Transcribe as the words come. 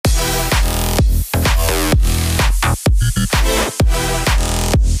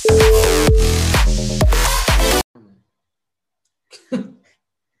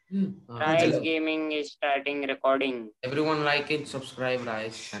Rise Gaming is starting recording. Everyone like and subscribe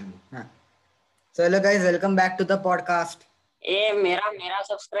Rise channel. So hello guys, welcome back to the podcast. मेरा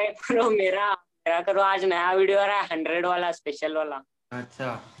subscribe करो, मेरा करो। आज नया video आ रहा है 100 वाला, स्पेशल वाला।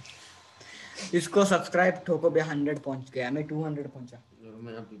 अच्छा, इसको सब्सक्राइब ठोको बे, 100 पहुंच गया, मैं 200 पहुंचा।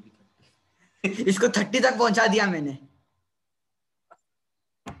 मैं अभी भी इसको 30 तक पहुंचा दिया मैंने।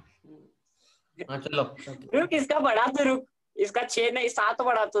 हाँ चलो, रुक इसका बढ़ा तो, रुक इसका 6 नहीं 7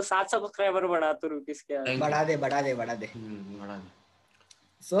 बढ़ा तो, 7 सब्सक्राइबर बढ़ा तो, रुक इसके बढ़ा दे। बढ़ा दे।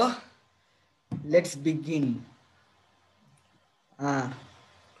 So let's begin.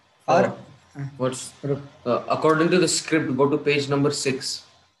 और what's according to the script, go to page number 6.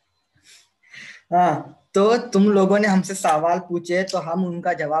 तो तुम लोगों ने हमसे सवाल पूछे तो हम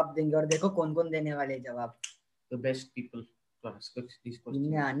उनका जवाब देंगे, और देखो कौन कौन देने वाले जवाब। The best people to ask these questions.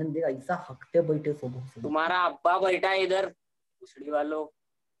 इनमें आनंद देगा, ऐसा हकते बैठे सब। तुम्हारा अब्बा बैठा है इधर, उछड़ी वालों।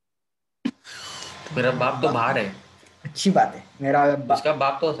 मेरा बाप तो बाहर है। अच्छी बात है। मेरा अब्बा, इसका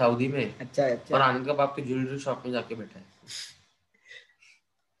बाप तो सऊदी में। अच्छा। और आनंद का बाप तो ज्वेलरी शॉप में जाके बैठा है।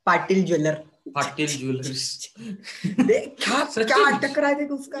 पाटिल ज्वेलर्स। क्या अटक रहा है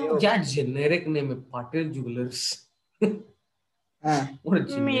देखो उसका, क्या जेनेरिक नेम है, पाटिल ज्वेलर्स।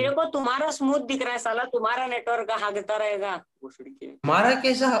 मेरे को तुम्हारा स्मूथ दिख रहा है साला, तुम्हारा नेटवर्क हागता रहेगा। हमारा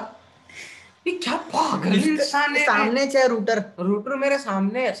कैसा, ये क्या पागल इंसान है। सामने चाहे रूटर मेरे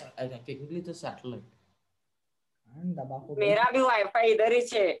सामने है, टेक्निकली तो सैटेलाइट। मेरा भी वाईफाई इधर ही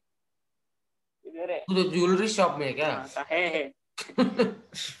है, इधर है। तू तो ज्वेलरी शॉप में है क्या? है।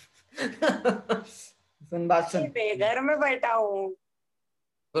 बात सुन, घर में बैठा हूँ।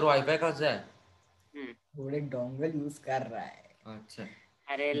 पर वाईफाई कहाँ से है? थोड़े डोंगल यूज कर रहा है। अच्छा,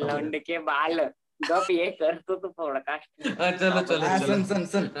 अरे लौंड के बाल, गप ये कर तो पॉडकास्ट। चलो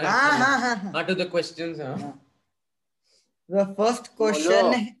सुन। हाँ to the questions. The first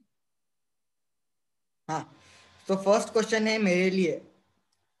question है, तो फर्स्ट क्वेश्चन है मेरे लिए,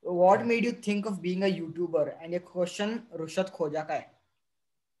 What made you think of being a YouTuber? And ये क्वेश्चन रुशद खोजा का है।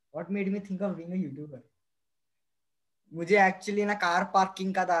 What made me think of being a YouTuber? मुझे एक्चुअली ना कार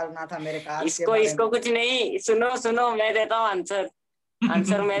पार्किंग का डालना था मेरे कार इसको कुछ नहीं, सुनो मैं देता हूँ आंसर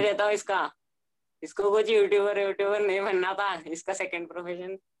मैं देता हूँ इसको कुछ यूट्यूबर नहीं बनना था। इसका सेकंड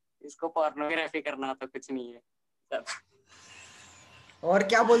प्रोफेशन, इसको पोर्नोग्राफी करना था, कुछ नहीं है। और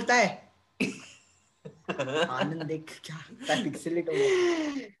क्या बोलता है आनंद, देख क्या पिक्सेलेट हो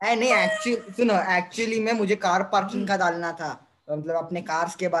गया। नहीं एक्चुअली में मुझे कार पार्किंग का डालना था, मतलब अपने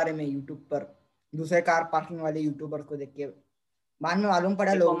कार्स के बारे में यूट्यूब पर दूसरे कार पार्किंग वाले यूट्यूबर्स को देख के बाद में मालूम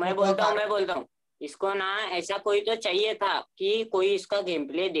पड़ा लोगों को। मैं बोलता हूँ इसको ना ऐसा कोई तो चाहिए था कि कोई इसका गेम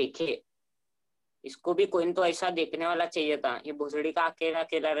प्ले देखे, इसको भी कोई तो ऐसा देखने वाला चाहिए था। ये भोसड़ी का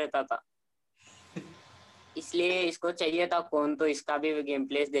अकेला रहता था, इसलिए इसको चाहिए था कौन तो इसका भी गेम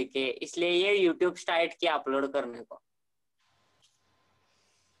प्लेस देखे, इसलिए ये यूट्यूब स्टार्ट किया अपलोड करने को।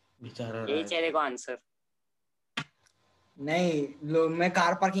 यही चाहिए देखो आंसर। नहीं, मैं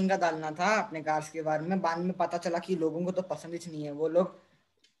कार पार्किंग का डालना था अपने कार्स के बारे में, बाद में पता चला कि लोगों को तो पसंद ही नहीं है, वो लोग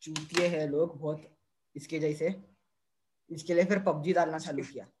चूतिए हैं लोग बहुत इसके जैसे, इसके लिए फिर पबजी डालना चालू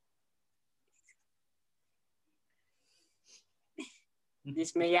किया,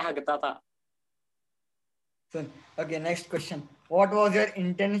 जिसमें ये हगता था। Okay, next question. What was your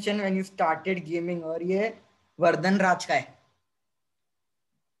intention when you started gaming? और ये वर्धन राज का है।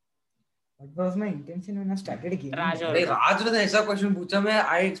 What was my intention when I started gaming? राज ने ऐसा क्वेश्चन पूछा, मैं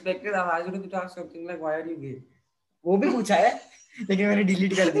I expected राज ने to ask something like why are you gay? वो भी पूछा है लेकिन मैंने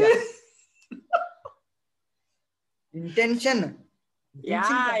डिलीट कर दिया। Intention या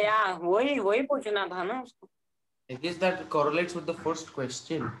वही पूछना था ना उसको। I guess that correlates with the first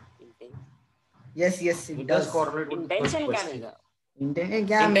question. Yes, it does correlate with the first question.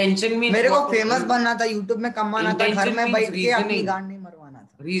 Intention means मेरे को फेमस बनना था, यूट्यूब में कमाना था, घर में बैठ के अपनी गांड नहीं मरवाना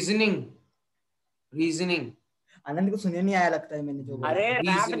था। Reasoning. आनंद को सुनने नहीं आया लगता है मैंने जो बोला। अरे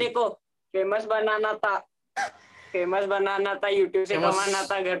रैप देखो, फेमस बनाना था, यूट्यूब से कमाना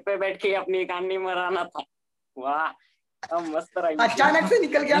था, घर पे बैठ के अपनी गांड नहीं मरवाना था। वाह, मस्त रहा। अचानक से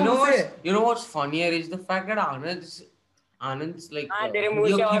निकल गया मुझसे। You know what's funnier is the fact that Anand's like तेरे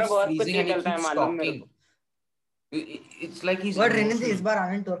मुंह से और बहुत कुछ निकलता है मालूम मेरे को। It's like he's बट रहने से इस बार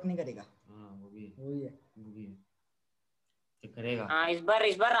आनंद टॉक नहीं करेगा। वो भी है क्या करेगा? इस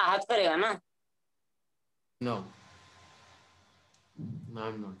बार राहत करेगा ना। No,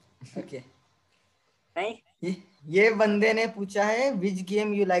 I'm not. Okay. नहीं, ये बंदे ने पूछा है which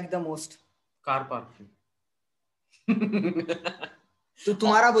game you like the most? Car parking. तो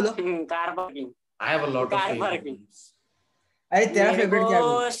तुम्हारा बोलो। Car parking. I have a lot of car parking. अरे तेरा मेरे फेवरेट क्या है?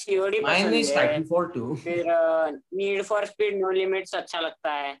 को सीओडी Mine पसंद is है, Titanfall 2. फिर need for speed no limits अच्छा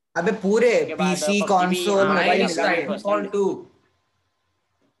लगता है, अबे पूरे उसके बाद पीसी PUBG भी, कंसोल हाँ, मोबाइल Mine PUBG is मिला भी के Titanfall पसंद है। 2.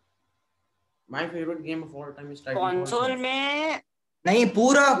 My favorite game of all time is Titanfall 2. Console में नहीं,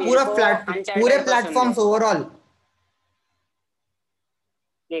 पूरा मेरे पूरा को पूरे Uncharted पसंद प्लेटफॉर्म्स है। ओवरऑल।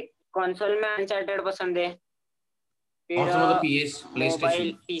 देख, कंसोल में अनचार्टेड पसंद है, और फिर से मतलब PS, मोबाइल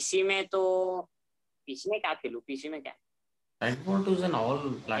PlayStation. पीसी में तो, पीसी में क्या खेलूं, पीसी में क्या Titanfall 2 is an all है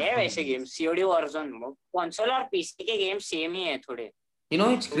platform वैसे game. Game, COD Warzone, console और पीसी के गेम सेम ही है थोड़े, You know,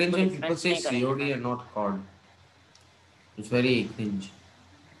 it's cringe उसको when people डिफरेंस say नहीं करेंगे COD ना। and not COD. It's very cringe.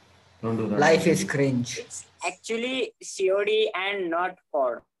 Don't do that. Life is cringe. It's actually COD and not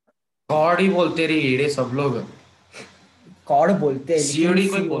code. COD ही बोलते रहे ईड़े सब लोग। कॉड बोलते हैं लेकिन COD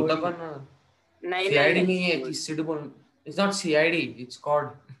कोई बोलता COD पर ना। नहीं CID नहीं है, नहीं, सिड बोल। It's not CID, it's COD.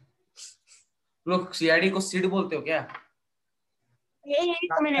 लोग CID को सिड बोलते हो क्या? ये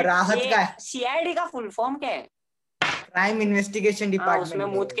एक मिनट, राहत का ये है। सीआईडी का फुल फॉर्म क्या है? क्राइम इन्वेस्टिगेशन हाँ, डिपार्टमेंट। उसमें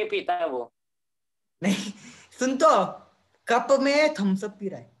मूत के पीता है वो। नहीं सुन तो, कप में थम्स अप पी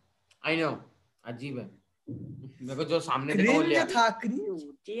रहा है। I know, अजीब है। मेरे को जो सामने देखा वो क्रिंज लिया। था, क्रिंज।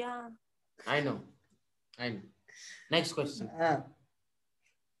 चूतिया। I know. Next question.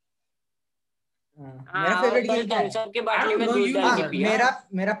 मेरा फेवरेट गेम क्या है? थम्स अप की बाटली I में don't know, दूध you डाल know के that. पिया।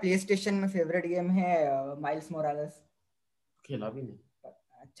 मेरा प्ले स्टेशन में फेवरेट गेम है माइल्स मोरालेस। खेला भी नहीं।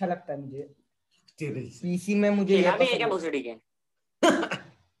 अच्छा लगता है मुझे। तेरे से। पीसी में मुझे ये खेला भी है क्या पसंद है। भोसड़ी के?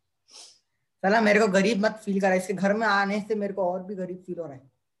 साला मेरे को गरीब मत फील करा, इसके घर में आने से मेरे को और भी गरीब फील हो रहा है।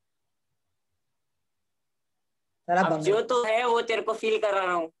 साला अब जो तो है वो तेरे को फील करा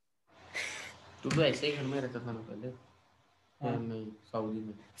रहा हूँ। तू तो ऐसे ही घर में रहता था ना पहले। हाँ। नहीं, सऊदी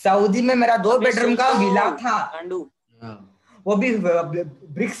में। सऊदी में मेरा 2 अबे बेडरूम का सुन तो, विला था। गांडू। हाँ। वो भी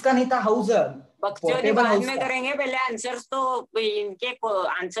ब्रिक्स का नहीं था, हाउस बकचोदी पोर्टेबल बाद हाउस में था। करेंगे, पहले आंसर्स तो, इनके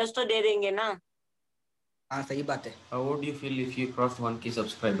आंसर्स तो दे देंगे ना। हाँ सही बात है। How would you feel if you crossed 1K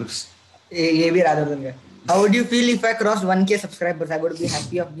subscribers? ये भी राधा बन गया। How would you feel if I crossed 1K subscribers? I would be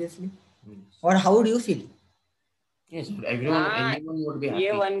happy obviously. और how would you feel? Yes, everyone, हाँ, anyone would be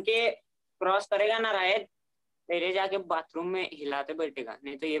ये happy. 1K cross करेगा ना रायत, तेरे जाके बाथरूम में हिलाते बैठेगा,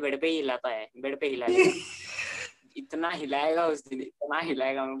 नहीं तो ये बेड पे ही हिलाता है, बेड पे हिला लेगा। इतना हिलाएगा उस दिन, इतना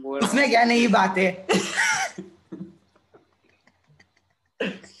हिलाएगा, मैं बोल रहा उसमें क्या नई बात है?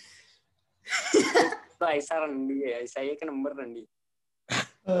 तो ऐसा रंडी है, ऐसा एक नंबर रंडी।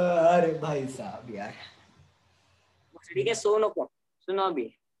 अरे भाई साहब यार, ठीक है, सुनो अभी,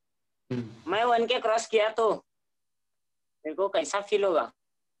 मैं 1K क्रॉस किया तो मेरे को कैसा फील होगा?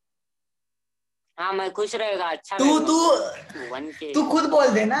 हाँ, मैं खुश रहेगा, अच्छा तू 1K। तू खुद बोल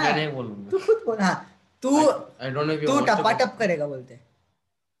दे ना। मैं नहीं बोलूंगा। तू खुद बोल। हाँ तू I don't know if you तू want to टपा go. टप करेगा बोलते।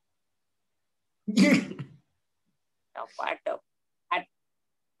 टपाटप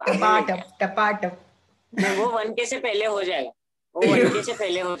टपा टप नहीं, वो 1K से पहले हो जाएगा, वो 1K से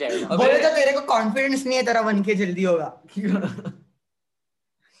पहले हो जाएगा। बोले तो तेरे को कॉन्फिडेंस नहीं है तेरा 1K जल्दी होगा।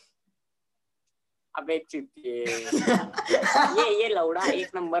 अबे चुतिए, ये लौड़ा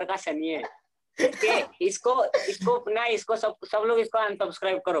एक नंबर का शनि है। इसको ना, इसको सब लोग इसको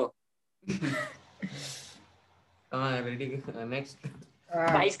अनसब्सक्राइब करो। Ready, next.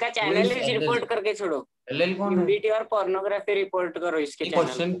 भाई इसका चैनल ही रिपोर्ट करके छोड़ो। LL कौन है? न्यूडिटी और पोर्नोग्राफी रिपोर्ट करो इसके ये चैनल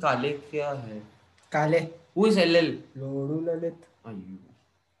क्वेश्चन को। काले क्या है? काले Who is LL? लोडू ललित। अय्यो।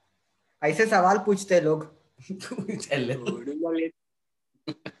 ऐसे सवाल पूछते हैं लोग। Who is LL?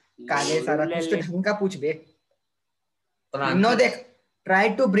 काले सारा कुछ तो ढंग का पूछ बे। और नो आंसर देख, try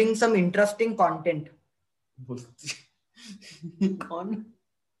to bring some interesting content. कौन?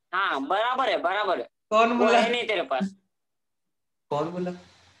 हाँ, बराबर है। कौन वो बोला? है नहीं तेरे पास। कौन बोला?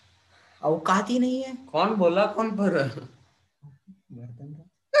 औकात ही नहीं है। कौन बोला? कौन पर?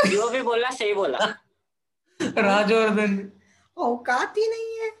 जो भी बोला सही बोला। राजवर्धन। औकात ही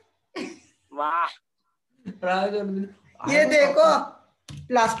नहीं है। वाह, ये देखो,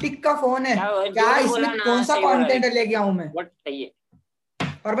 प्लास्टिक का फोन है। क्या इसमें कौन सा कंटेंट ले गया हूँ मैं? सही है।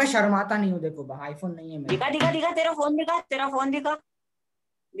 और मैं शर्माता नहीं हूँ। देखो आईफोन नहीं है मेरा। दिखा तेरा फोन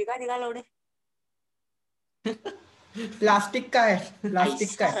दिखा लौड़े। प्लास्टिक का है,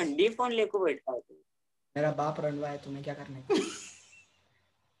 प्लास्टिक का है। रंडी फोन लेको बैठा है। मेरा बाप रंडवा है, तुम्हें क्या करना है?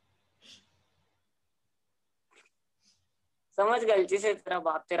 समझ गलती से तेरा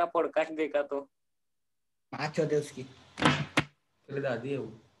बाप तेरा पॉडकास्ट देखा तो माँ चौदह उसकी तेरी दादी है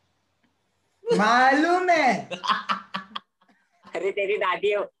वो। मालूम है। अरे तेरी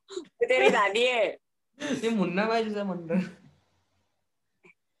दादी है। ये मुन्ना भाई जैसा मन रहा है।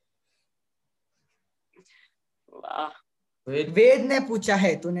 वाह, वेद ने पूछा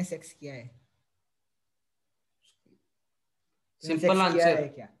है, तूने सेक्स किया है? सिंपल sex किया आंसर है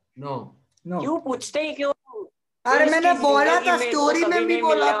क्या? No no. क्यों पूछते ही क्यों? अरे जो मैंने इसकी बोला जिंदगी था, में इसको स्टोरी कभी में भी नहीं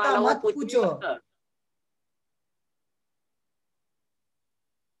बोला मिलने था, वाला, वो मत पूछ नहीं पूछो। सकता।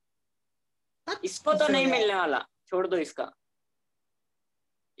 इसको तो पूछो नहीं यार। मिलने वाला, छोड़ दो इसका।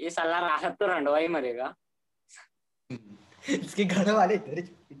 ये साला राहत तो रंडवा ही मरेगा। इसके घर वाले तेरे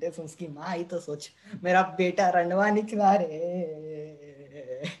पिटे से उसकी माँ आई तो सोच, मेरा बेटा रंडवा निकला रे।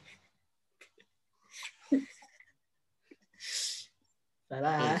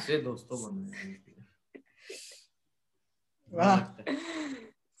 साला कैसे दोस्तों बन रहे हैं? वाह।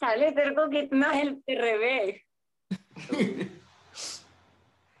 साले तेरे को कितना हेल्प कर रहे वे।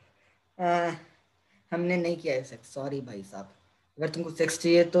 हमने नहीं किया है सेक्स, सॉरी भाई साहब। अगर तुमको सेक्स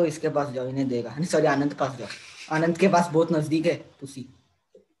चाहिए तो इसके पास जाओ, इन्हें देगा। सॉरी, आनंद के पास जाओ, आनंद के पास बहुत नजदीक है पुसी।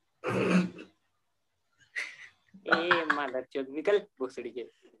 ए मादरचोद, निकल भोसड़ी के।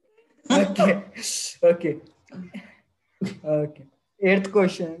 Okay okay okay. 8th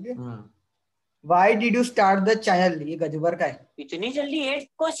question. हाँ why did you start the channel? ये गजबर का है। इतनी जल्दी 8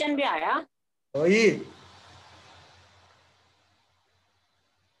 क्वेश्चन भी आया? वही।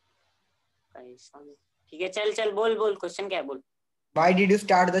 ठीक है, चल चल बोल बोल, क्वेश्चन क्या है बोल। Why did you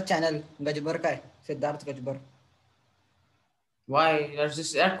start the channel? गजबर का है, Siddharth गजबर। why that's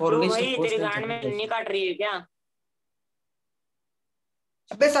just that क्यों correlation भाई, first तेरी and गांड second में नहीं question काट रही है क्या?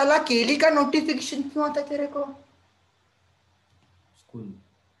 अबे साला, केली का नोटिफिकेशन क्यों आता है तेरे को? स्कूल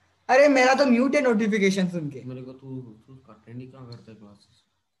अरे मेरा तो म्यूट है नोटिफिकेशन सुन के। मेरे को तू अटेंड ही कहाँ करता है क्लासेस?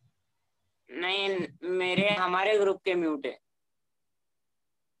 नहीं, मेरे हमारे ग्रुप के म्यूट है।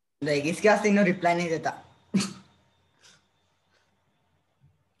 देख, इसके वास्ते इन्हों रिप्लाई नहीं देता।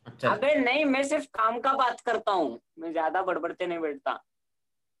 अच्छा अबे नहीं, मैं सिर्फ काम का बात करता हूँ, मैं ज्यादा बड़बड़ते नहीं बैठता।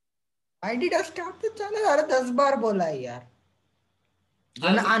 Why did you start the channel? अरे 10 बार बोला है यार।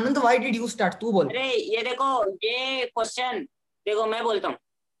 Anand, why did you start? तू बोल। अरे ये देखो, ये क्वेश्चन देखो, मैं बोलता हूँ।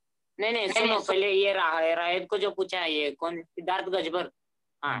 नहीं नहीं सुनो, पहले ये रायत को जो पूछा है, ये कौन, सिद्धार्थ गजबर।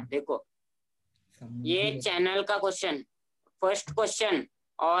 हाँ देखो, ये चैनल का क्वेश्चन, फर्स्ट क्वेश्चन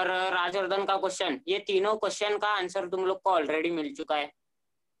और राजवर्धन का क्वेश्चन, ये तीनों क्वेश्चन का आंसर तुम लोग को ऑलरेडी मिल चुका है।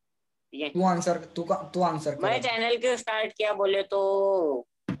 ठीक है, तू आंसर कर। मैं चैनल क्यों स्टार्ट किया बोले तो,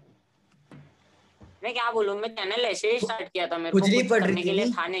 मैं क्या बोलूं, मैं चैनल ऐसे ही स्टार्ट किया था, मेरे को खुजली कुछ पड़ रही करने थी के लिए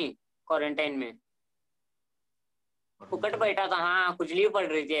नहीं? था नहीं, क्वारंटाइन में फुकट बैठा था। हाँ, खुजली पड़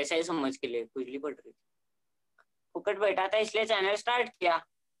रही थी, ऐसा ही समझ के लिए, खुजली पड़ रही थी, फुकट बैठा था, इसलिए चैनल स्टार्ट किया।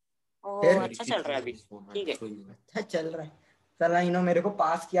 फिर? ओह अच्छा चल रहा है अभी, ठीक है। अच्छा चल रहा है। साला इन्हों मेरे को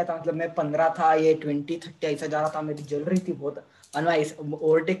पास किया था, मतलब मैं 15 था, ये 20 30 ऐसा जा रहा था, मेरी जल रही थी बहुत। अनवाइस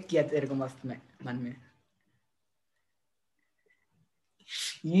ओवरटेक किया तेरे को मस्त में, मन में।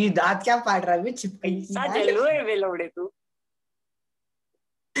 ये दांत क्या फाड़ रहा है बे? चिपकी ऐसा जल्लू है बेलौड़े तू।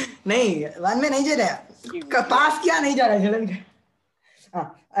 नहीं, वन में नहीं जा रहा, पास किया नहीं जा रहा, जलन का।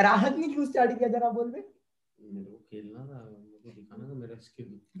 हाँ, राहत ने क्यों स्टार्ट किया जरा बोल दे। मेरे को खेलना था, मेरे को दिखाना था मेरा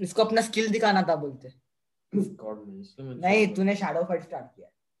स्किल। इसको अपना स्किल दिखाना था बोलते। गॉड में इसलिए मैंने नहीं, start तूने शैडो फाइट स्टार्ट किया।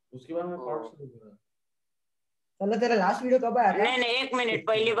 उसके बाद मैं पार्ट शुरू करा। चलो, तेरा लास्ट वीडियो कब आया था? नहीं नहीं, एक मिनट,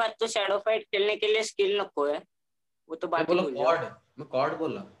 पहली बात तो शैडो फाइट खेलने के लिए स्किल नको है, वो तो मैं बात ही बोला भूल जाओ। कॉर्ड, मैं कॉर्ड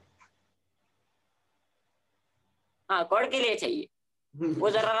बोला। हाँ, कॉर्ड के लिए चाहिए, वो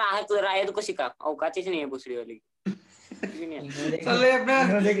जरा रायत को सिखा, औकात ही नहीं है दूसरी वाली की। साले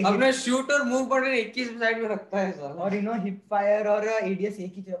अपना शूट और मूव बटन एक ही साइड में रखता है साला। और इन्हों हिप फायर और एडीएस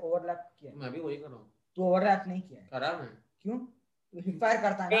एक ही ओवरलैप किया। मैं भी वही कर रहा हूँ। तू ओवरलैप नहीं किया है? करा मैं। क्यों? तू हिप फायर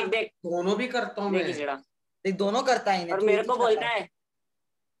करता है देख ना? देख दोनों भी करता हूँ देख मैं। इजड़ा, देख, दोनों करता है इन्हें, और तू मेरे एक ही को करता बोलता है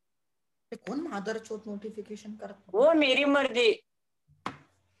कौन मादरचोद नोटिफिकेशन करता है? वो मेरी मर्जी,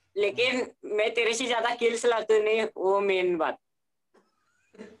 लेकिन मैं तेरे से ज्यादा किल्स लाते नहीं, वो मेन बात।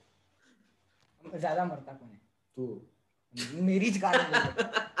 ज्यादा मरता कौन है? तू मेरी गाली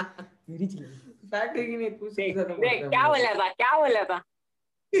मेरी फैक्ट है कि नहीं? तू देख ज्यादा देख, क्या बोला था, क्या बोला था।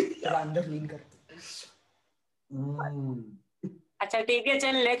 अंदर लीन कर। अच्छा ठीक है,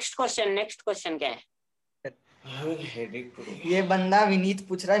 चल नेक्स्ट क्वेश्चन, नेक्स्ट क्वेश्चन क्या है? ये बंदा विनीत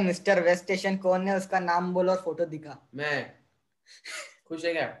पूछ रहा है, मिस्टर वेस्ट स्टेशन कौन है, उसका नाम बोलो और फोटो दिखा। मैं खुश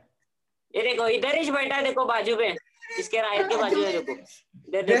है क्या? ये देखो, इधर ही बैठा है, देखो बाजू में, इसके रायत के बाजू है, देखो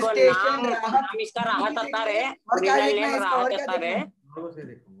इधर देखो, वेस्ट स्टेशन नाम इसका राहत अत्तार है, और क्या ओरिजिनल देखना नेम है इसका? और राहत क्या अत्तार है। देखना? बस ये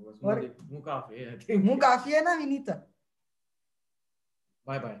देखो, बस और मुंह काफी है। मुंह काफी है ना विनीत?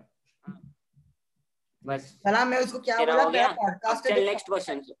 Bye bye. बस सलाम। मैं उसको क्या तेरा बोला, हो तेरा गया। अब पॉडकास्ट है, चल देखो। Next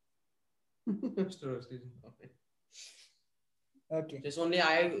question. Okay. Just only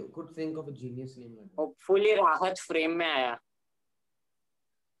I could think of a genius name like that. Hopefully राहत फ्रेम में आया।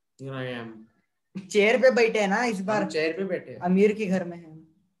 Here I am. चेयर पे बैठे हैं ना इस बार? हम चेयर पे बैठे हैं। अमीर के घर में है,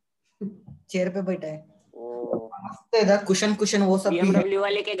 चेयर पे बैठा है। ओ इधर कुशन वो सब भी है। BMW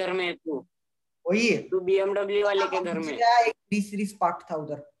वाले के घर में है तू। वही है। तू BMW वाले के घर में। एक सीरीज पार्ट था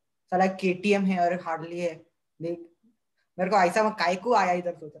उधर, साला KTM है और हार्डली है। देख मेरे को ऐसा मैं काय को आया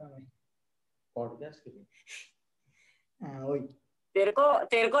इधर सोच रहा मैं पॉडकास्ट के लिए। हाँ वही। तेरे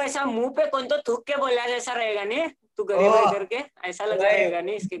को ऐसा मुंह पे कौन तो थूक के बोला जैसा रहेगा नहीं, तू गरीब है करके ऐसा लग रहेगा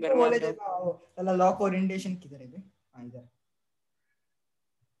नहीं इसके घर में। बोले साला लॉक ओरिएंटेशन किधर है बे? हाँ इधर।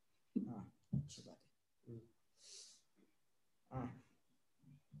 हाँ अच्छी बात है। हाँ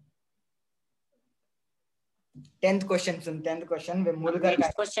 10th क्वेश्चन सुन। 10th क्वेश्चन वेमुलगर का।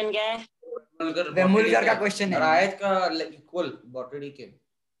 क्वेश्चन क्या है? वेमुलगर का क्वेश्चन है। रायत का इक्वल बॉटडी के।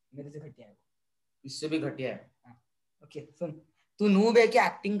 मेरे से घटिया है वो। इससे भी घटिया है। ओके सुन, तू नूब है क्या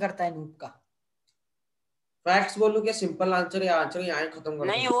एक्टिंग करता है नूब का? फैक्ट्स बोलूं क्या सिंपल आंसर या आंसर यहाँ खत्म कर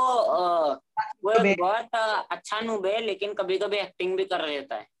नहीं वो एक बहुत अच्छा नूब है, लेकिन कभी कभी एक्टिंग भी कर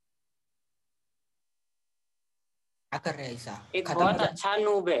लेता है। क्या कर रहे हैं ऐसा? एक बहुत अच्छा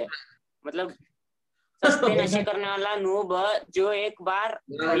नूब है, मतलब सस्ते नशे करने वाला नूब जो एक बार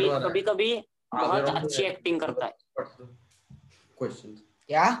कभी कभी बहुत अच्छी एक्टिंग करता है। क्वेश्चन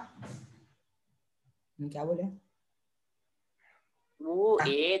क्या बोले? वो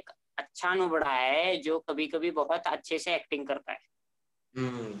एक अच्छा नुबड़ा है जो कभी कभी बहुत अच्छे से एक्टिंग करता है।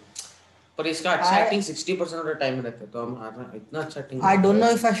 पर इसका अच्छा एक्टिंग 60% ऑफ द टाइम में रहता है, तो हम इतना अच्छा acting. I don't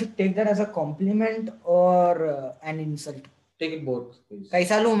know if I should take that as a compliment or an insult. Take it both.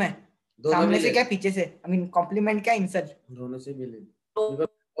 कैसा लूं मैं? सामने से क्या पीछे से? I mean compliment क्या insult? दोनों से भी ले। Because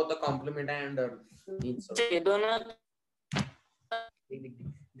both the compliment and insult. ये दोनों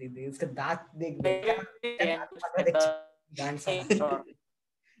देख इसका दांत देख।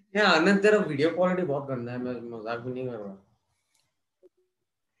 यार आनंद तेरा वीडियो क्वालिटी बहुत गंदा है, मैं मजाक भी नहीं कर रहा।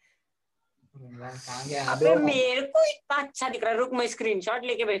 अबे मेरे को इतना अच्छा दिख रहा है, रुक मैं स्क्रीनशॉट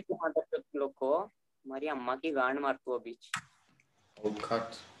लेके भेजता हूं तुम लोग को। हमारी अम्मा की गांड मार तू अभी।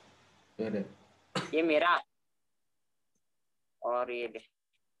 औकात मेरे ये मेरा और ये ले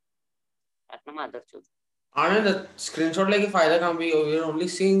अपना मादरचोद। आनंद स्क्रीनशॉट लेके फायदा काम भी, we are only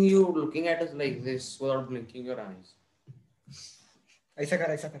seeing you looking at us like this without blinking your eyes. ऐसा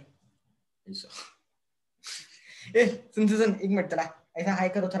कर ऐसा ऐसा ए सुन एक मिनट चला ऐसा हाय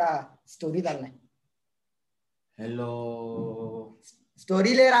करो, थोड़ा स्टोरी डालना है। हेलो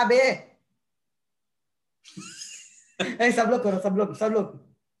स्टोरी ले रहा बे। ए सब लोग करो, सब लोग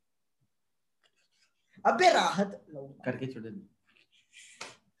अबे राहत करके छोड़ दे।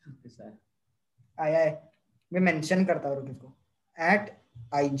 आया है, मैं मेंशन करता हूँ किसको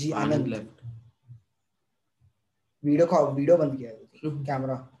 @IG आनंद लेफ्ट। वीडियो बंद किया है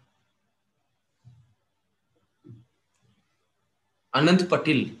कैमरा। अनंत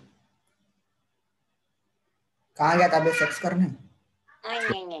पटेल कहाँ गया था बे सेक्स करने?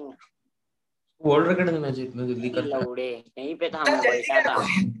 वर्ल्ड रिकॉर्ड देना चाहिए इतना जल्दी कर लौड़े यहीं पे था, मैं बैठा था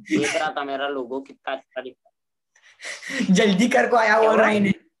देख रहा था मेरा लोगो कितना अच्छा दिखता। जल्दी कर को आया बोल रहा है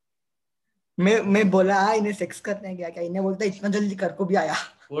इन्हें। मैं बोला इन्हें सेक्स करने गया क्या, इन्हें बोलता इतना जल्दी कर को भी आया।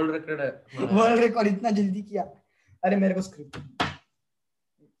 वर्ल्ड रिकॉर्ड है, वर्ल्ड रिकॉर्ड इतना जल्दी किया। अरे मेरे को स्क्रिप्ट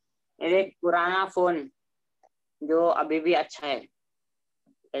एक पुराना फोन जो अभी भी अच्छा है,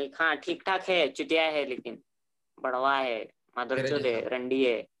 हाँ ठीक ठाक है, चुतिया है लेकिन बड़वा है, मदरचोद है, रंडी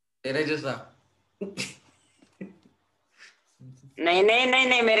है तेरे जैसा। नहीं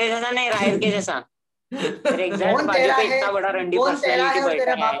मेरे जैसा नहीं, राहिर के जैसा। तेरे एग्जैक्ट बाजू पे इतना बड़ा रंडी पर्सनालिटी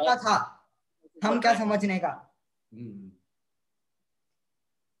बैठा है। बाप का था, हम क्या समझने का।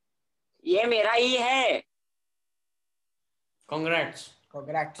 ये मेरा ही है। Congrats.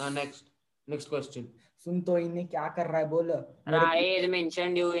 Congrats. Next question. सुन तो इन्हें क्या कर रहा है बोल। राहिर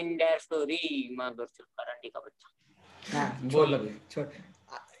mentioned you in their story, मदरचोद का रंडी का बच्चा। हां बोल अभी छोड़।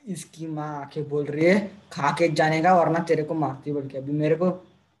 इसकी माँ आके बोल रही है खा के जाने का वरना तेरे को मारती बोल के। अभी मेरे को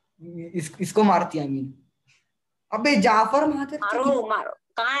इसको मारती है मीन। अबे जाफर मारो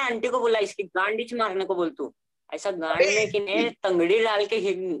कहाँ है? आंटी को बोला इसकी गांडीच मारने को बोल तू। ऐसा गांड में कि ने तंगड़ी डाल के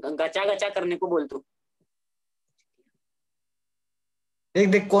गचा गचा करने को बोल तू।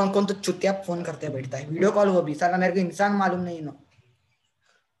 देख कौन तो चुतिया फोन करते बैठता है वीडियो कॉल, वो भी साला मेरे को इंसान मालूम नहीं ना।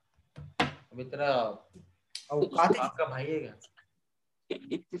 अभी तेरा आपका भाई है क्या?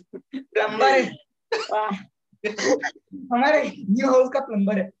 प्लम्बर है हमारे न्यू हाउस का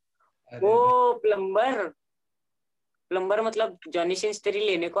प्लम्बर है। वो प्लम्बर मतलब जॉनी सिंस तेरी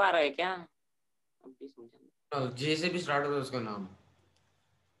लेने को आ रहा है क्या? जे से भी स्टार्ट होता है उसका नाम।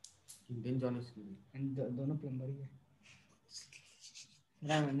 इंडियन जॉनी सिंस दोनों प्लम्बर ही है।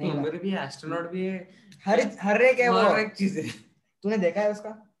 प्लम्बर भी है, एस्ट्रोनॉट भी है, हर एक है वो। एक चीज है। तूने देखा है उसका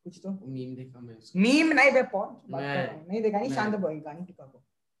कुछ तो? मीम देखा मैं उसका। मीम नहीं बे पॉन नहीं देखा नहीं, शांत बॉय गानी टिका को।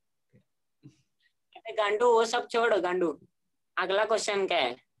 अरे गांडू वो सब छोड़ गांडू, अगला क्वेश्चन क्या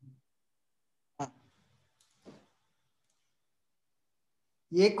है?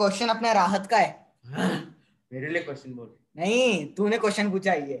 ये क्वेश्चन अपने राहत का है। मेरे लिए क्वेश्चन बोल। नहीं, तूने क्वेश्चन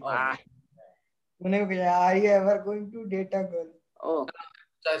पूछा है ये। आ, तूने पूछा are you ever going to date a girl? ओ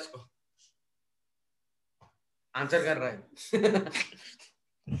अच्छा इसको आंसर कर रहा है।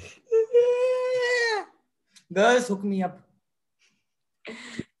 Girls hook me up.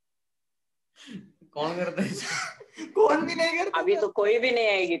 कौन करता है इसको? कौन भी नहीं करता। अभी तो कोई भी नहीं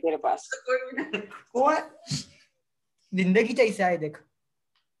आएगी तेरे पास। कौन? जिंदगी कैसे आए देख।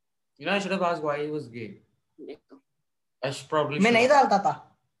 You know, I should have asked why he was gay. देख तो। I should probably मैं should नहीं have. डालता था।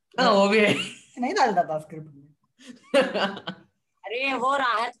 हाँ वो भी है। नहीं डालता था स्क्रिप्ट में। अरे वो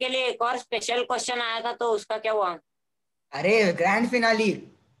राहत के लिए एक और स्पेशल क्वेश्चन आया था, तो उसका क्या हुआ? अरे ग्रैंड फिनाली।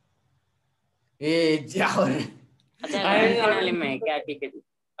 ए जाओ। अच्छा ग्रैंड फिनाले में क्या? ठीक है। I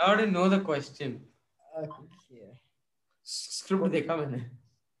already know the question. Script देखा मैंने।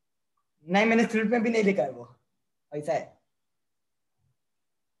 नहीं, मैंने स्क्रिप्ट में भी नहीं लिखा है वो। ऐसा है।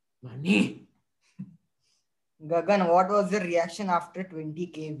 नानी। गगन, what was your reaction after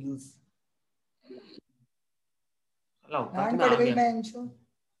 20K views? औकात में आ गया। बेंचो।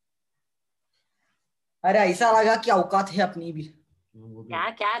 अरे ऐसा लगा कि औकात है अपनी भी।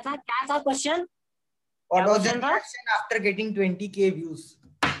 क्या था question? What was your question था? reaction after getting 20K views?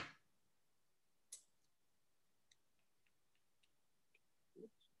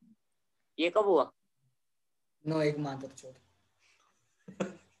 ये कब हुआ? नो, एक मात्र छोड़।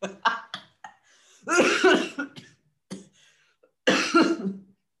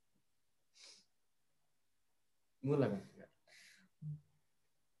 मुंह लगा।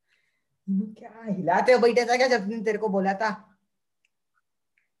 क्या हिलाते बैठे था क्या जब ने तेरे को बोला था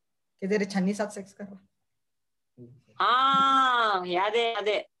कि तेरे छन्नी साथ सेक्स करो? हाँ याद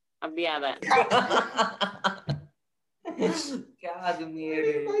है, अभी याद आया। क्या आदमी है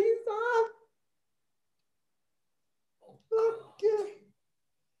रे। भाई साहब।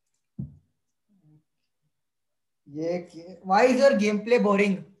 ये why is your gameplay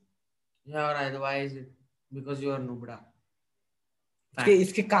boring? Yeah, right. Why is it? Because you are nubda.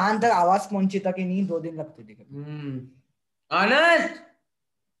 इसके कान तक आवाज पहुंची तक ही नहीं, 2 दिन लगते थे। आनंद।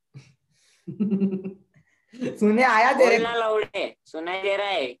 सुने आया तेरे बोलना लौड़े, सुनाई दे रहा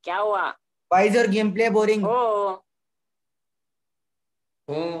है? क्या हुआ? Why is your gameplay boring? ओ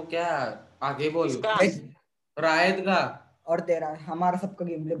क्या आगे बोल। इसका रायत का और तेरा, हमारा सबका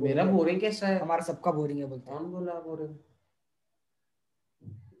गेमप्ले बोरिंग मेरा है। बोरिंग कैसा है? हमारा सबका बोरिंग है बोलते हैं। कौन बोला बोरिंग?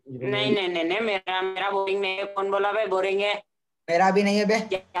 नहीं मेरा बोरिंग नहीं है। कौन बोला भाई बोरिंग है? मेरा भी नहीं है बे।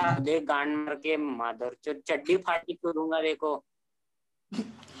 क्या देख गांड मार के मादर चड्डी फाटी करूंगा देखो।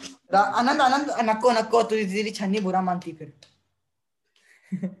 आनंद नको नको, तुझी तेरी छन्नी बुरा मानती फिर।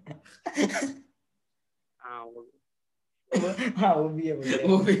 हाँ हाँ वो भी है बोलते हैं।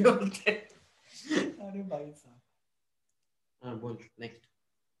 वो भी बोलते हैं। अरे भाई साहब। हाँ बोल next.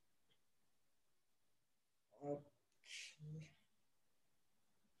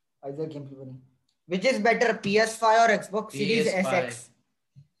 Either gameplay boring. Which is better, PS5 or Xbox Series PS5. SX?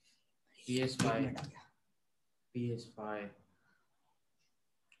 PS5. PS5.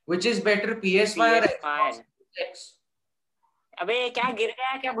 Which is better, PS5 or Xbox X? अबे क्या गिर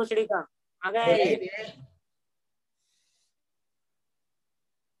गया क्या भुसड़ी का? आ गया ये।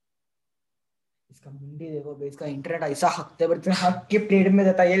 इसका मुंडी देखो बे, इसका इंटरनेट ऐसा हफ्ते भर हक के प्लेट में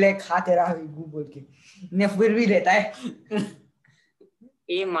देता है, ये ले खा तेरा गू बोल के, ने फिर भी लेता है।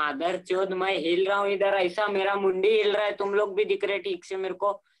 ये मादर चोद, मैं हिल रहा हूँ इधर, ऐसा मेरा मुंडी हिल रहा है, तुम लोग भी दिख रहे ठीक से मेरे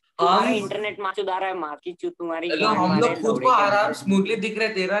को। तुम्हारा इंटरनेट माँ सुधारा है, माँ की चू तुम्हारी। हम लोग खुद को आराम स्मूथली दिख रहे,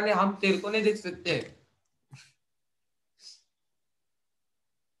 तेरा ले हम तेरे को नहीं दिख सकते।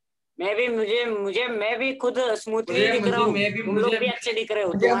 मैं भी खुद स्मूथली दिख रहा हूँ, तुम लोग भी अच्छे दिख रहे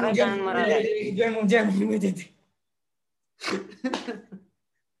हो। तुम्हारा कान मरा है। मुझे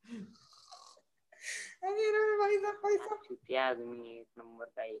चुतिया आदमी एक नंबर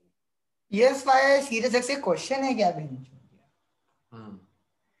का ही। PS5 सीरीज एक्स क्वेश्चन है क्या बहन? हाँ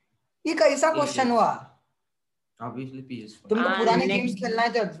ये कैसा क्वेश्चन हुआ? Obviously PS5। तुमको पुराने next- गेम्स खेलना है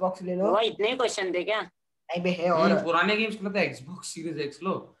तो Xbox ले लो। वो इतने क्वेश्चन थे क्या? नहीं बे है और पुराने गेम्स खेलना तो Xbox Series X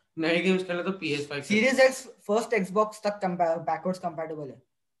लो, नए गेम्स खेलना तो PS5। Series X first Xbox तक बैकवर्ड्स कंपैटिबल है।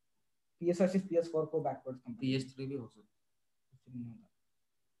 PS5 से PS4 को बैकवर्ड्स कंपैटिबल। PS3 भी हो सकता है।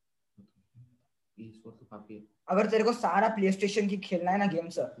 PS4 तो काफी है। अगर तेरे को सारा प्लेस्टेशन की खेलना है ना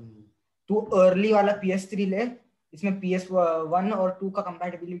गेम्स, तू अर्ली वाला PS3 ले, इसमें PS1 और 2 का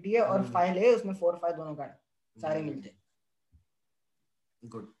कंपैटिबिलिटी है, और 5 ले, उसमें 4 5 दोनों का है, सारे मिलते हैं।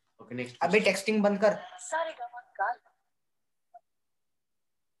 Good okay next. अबे टेक्सटिंग बंद कर।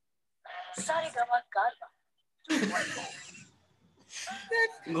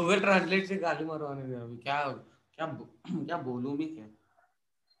 गूगल ट्रांसलेट से गाली मरवाने दे अभी। क्या क्या क्या बोलूं भी क्या?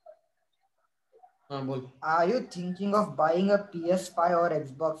 हाँ बोल। Are you thinking of buying a PS5 or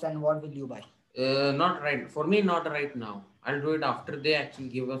Xbox, and what will you buy? Not right for me, not right now. I'll do it after they actually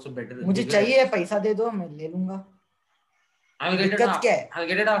give us a better. मुझे bigger- चाहिए, पैसा दे दो, मैं ले लूंगा। I'll get it. दिक्कत क्या है? I'll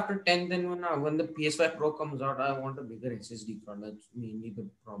get it after 10. Then when the PS5 Pro comes out, I want a bigger SSD card. That's mainly the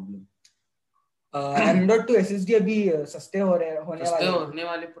problem. M.2 SSD अभी सस्ते होने सस्ते वाले, होने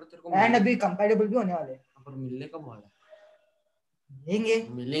वाले पर तेरे को एंड अभी कंपैटिबल भी होने वाले। पर मिलने कब वाला?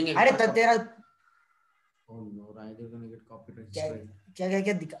 मिलेंगे। अरे तो तेरा Oh no, right, you're gonna get copyright क्या strike.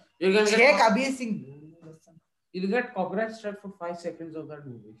 क्या दिखा? You're gonna Sheikh get Kabir Singh. you'll get copyright strike for 5 seconds of that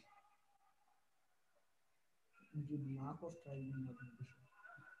movie.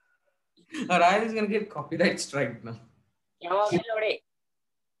 Ryan is gonna get copyright strike now. क्या हुआ लौड़े?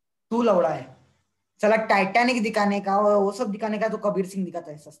 तू लौड़ा है साला। टाइटैनिक दिखाने का और वो सब दिखाने का तो कबीर सिंह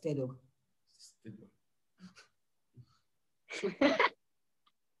दिखाता है, सस्ते लोग।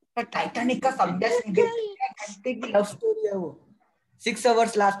 टाइटैनिक का समझा घंटे की लव स्टोरी है वो, 6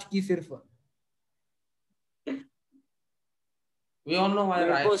 hours लास्ट की सिर्फ। We all know why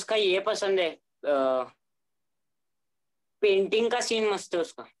मेरे को Ryan. उसका ये पसंद है, पेंटिंग का सीन मस्त है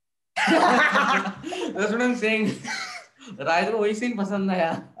उसका। That's what I'm saying. Ryan को वही सीन पसंद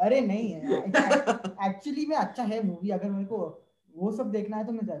आया। अरे नहीं है एक्चुअली में अच्छा है मूवी। अगर मेरे को वो सब देखना है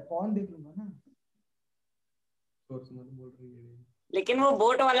तो मैं कौन देख लूंगा ना। लेकिन वो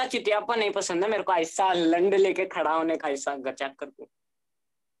बोट वाला चुतियापा नहीं पसंद है मेरे को, ऐसा लंड लेके खड़ा होने का, ऐसा गचाक करके।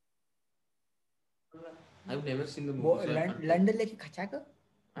 I've never seen the movie. so I can't- लंड लेके खचा कर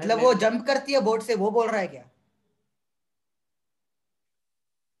मतलब वो जंप करती है बोट से, वो बोल रहा है क्या?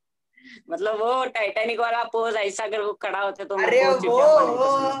 मतलब वो टाइटैनिक वाला पोज ऐसा अगर वो खड़ा होते तो अरे मेरे को चुतियापा नहीं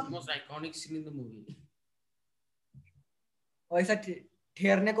पसंद। most iconic scene in the movie. वैसा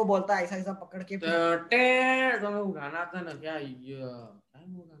ठेरने को बोलता है, ऐसा ऐसा पकड़ के। तो वो गाना आता ना क्या ये क्या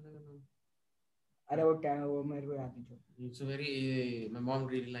वो गाना का नाम? अरे वो मेरे को याद नहीं। It's a very my mom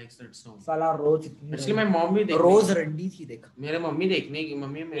really likes that song. साला रोज Actually my mom भी देखती रोज रंडी थी देख। मेरे मम्मी देखने की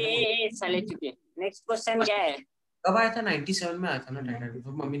मम्मी मेरे ए साले चुतिया। नेक्स्ट क्वेश्चन क्या है? कब आया था? 97 में आया था ना टाइटैनिक।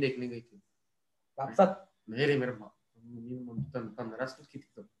 तो मम्मी देखने गई थी। वापस मेरे मम्मी 15 साल की थी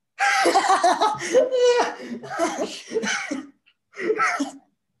तो।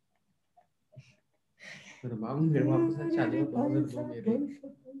 मेरे मामा के साथ शादी हुआ 2002 में।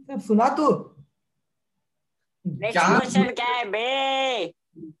 सब सुना तू? नेक्स्ट क्वेश्चन क्या है बे?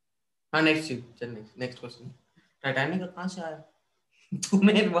 हाँ नेक्स्ट क्वेश्चन। टाइटैनिक कहाँ से आया?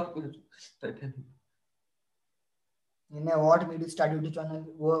 तूने एक बात पूछ। टाइटैनिक इन्हें what made you start YouTube channel,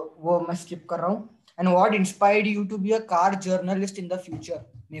 वो मैं स्किप कर रहा हूँ। And what inspired you to be a car journalist in the future?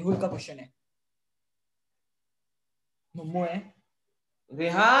 Mehul का क्वेश्चन है। मम्मू है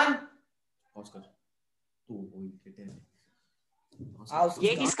रेहान ऑस्कर तू वही कहते हैं।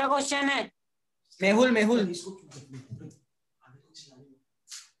 ये किसका क्वेश्चन है? मेहुल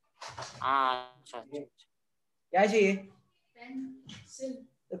अच्छा क्या चाहिए?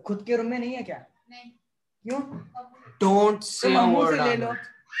 खुद के रूम में नहीं है क्या? नहीं। क्यों? डोंट तो से मम्मू से ले लो।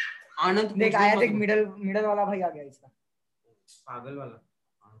 आनंद देख आया, देख मिडल वाला भाई आ गया इसका। पागल वाला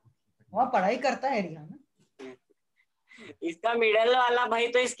वहाँ पढ़ाई करता है रिहान। इसका मिडल वाला भाई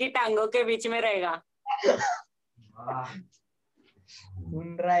तो इसकी टांगों के बीच में रहेगा।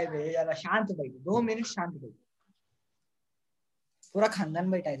 सुन रहा है बे, ज्यादा शांत बैठ, 2 मिनट शांत बैठ। पूरा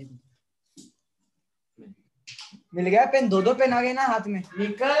खानदान बैठा है देखो। मिल गया पेन? 2 पेन आ गए ना हाथ में।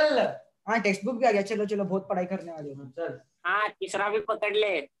 निकल। हाँ टेक्स्ट बुक भी आ गया। चलो चलो बहुत पढ़ाई करने वाले हो। चल हाँ तीसरा भी पकड़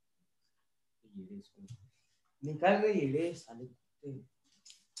ले। निकल गई ये साले।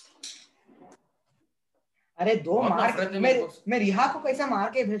 अरे 2 बहुत मार नफरत है मेरे को। मैं रिहा को कैसा मार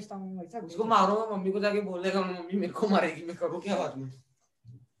के भेजता हूँ ऐसा। उसको मारूंगा, मम्मी को जाके बोल देगा मम्मी मेरे को मारेगी। मैं करूँ क्या बाद में?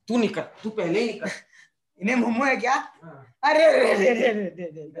 तू निकल, तू पहले ही निकल। इन्हें मोमो है क्या? हाँ। अरे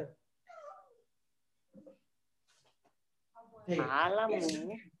दे। हाला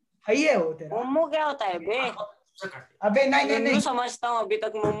मोमो। है वो तेरा। मोमो क्या होता है बे? अबे नहीं नन्नू समझता हूँ अभी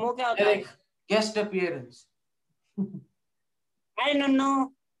तक मोमो क्या होता है। Guest appearance. अरे नन्नू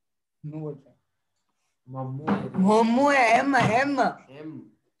बोलता है मोमो है।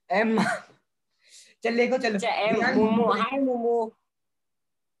 एम चल देखो चलो। अच्छा मोमो। हाय मोमो।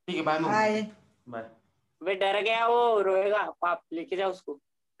 ठीक है बाय मम्मी। हाय। बाय। वे डर गया, वो रोएगा। पाप लेके जाओ उसको।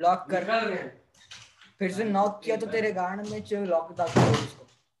 लॉक कर। निकल गए। फिर से नॉक किया तो तेरे गांड में लॉक डाल दो उसको।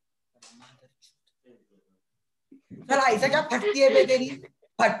 साला ऐसा क्या फटती है बे तेरी?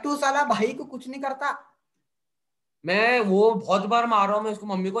 फट्टू साला भाई को कुछ नहीं करता। मैं वो बहुत बार मार रहा हूँ, मैं उसको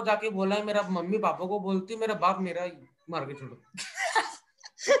मम्मी को जाके बोला है, मेरा मम्मी पापा को बोलती, मेरा बाप मेरा मार के छोड़ो।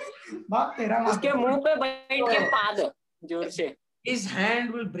 बाप तेरा मार उसके मुंह पे बैठ के पाद जोर से। His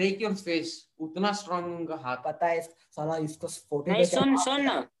hand will break your face, उतना strong उनका हाथ। पता है साला इसको फोटो नहीं सुन सुन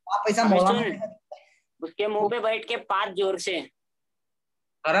आप ऐसा अबे मौला सुन, उसके मुंह पे बैठ के पाद जोर से।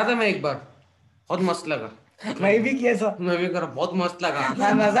 करा था मैं एक बार, बहुत मस्त लगा। मैं भी किया सो। मैं भी करा, बहुत मस्त लगा।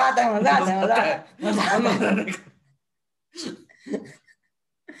 मजा आता है, मजा आता है, मजा आता है, मजा आता है।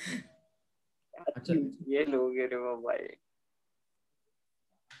 अच्छा ये लोग रे वो भाई।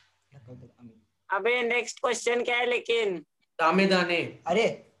 अबे नेक्स्ट क्वेश्चन क्या है लेकिन? दामे दाने। अरे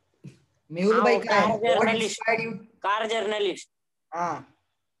मेहुल हाँ, भाई वो का है, car What journalist, inspired you? Car journalist. हाँ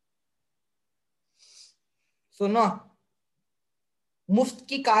सुनो, मुफ्त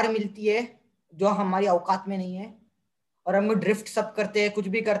की कार मिलती है जो हमारी औकात में नहीं है, और हम ड्रिफ्ट सब करते हैं, कुछ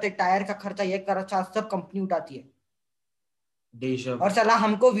भी करते हैं, टायर का खर्चा, ये खर्चा सब कंपनी उठाती है, देशव। और साला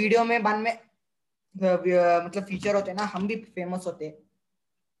हमको वीडियो में बाद में मतलब फीचर होते हैं ना, हम भी फेमस होते हैं।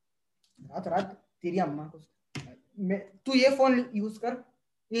 रात रात तेरी अम्मा को तू ये फोन यूज कर,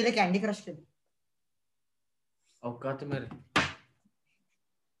 ये ले कैंडी क्रश खेल। औकात मेरे।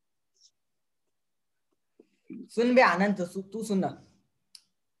 सुन बे आनंद, तू सुन ना,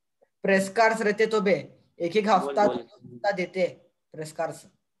 प्रेस कार्ड्स रहते तो बे एक एक हफ्ता बोल। देते प्रेस कार्ड्स।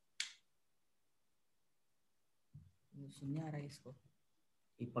 सुनने आ रहा है इसको?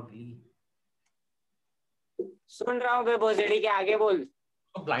 ये पगली सुन रहा हूँ बे भोसड़ी के, आगे बोल।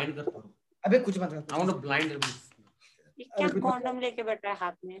 तो ब्लाइंड करता हूँ। अबे कुछ मत कर। I want to blind him. ये क्या कॉन्डम लेके बैठा है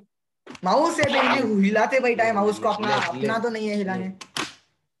हाथ में? माउस है बे, हिलाते बैठा है माउस को, अपना ले, अपना तो नहीं है हिलाने।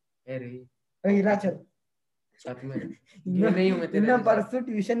 अरे हिला चल। साथ में ये नहीं हूँ मैं तेरे जैसा। परसों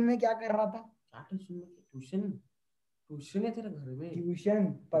ट्यूशन में क्या कर रहा था? क्या ट्यूशन? ट्यूशन है तेरे घर में? ट्यूशन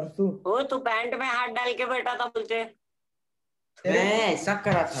परसों ओ तू पैंट में हाथ डाल के बैठा था बोलते। मैं ऐसा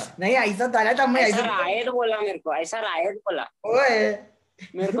करा था। नहीं ऐसा डाला था मैं, ऐसा ऐसा रायत बोला मेरे को, ऐसा रायत बोला ओए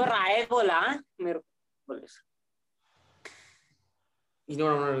मेरे को, रायत बोला मेरे को बोले। You know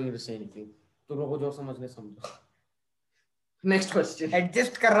I'm not going to say anything. तुम लोगों को जो समझने समझो। Next question.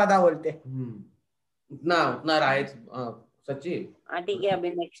 एडजस्ट कर रहा था बोलते। उतना राय सच्ची। हाँ ठीक है, अभी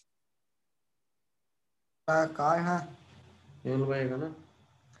नेक्स्ट। कहाँ है? हाँ मेहुल भाई का ना,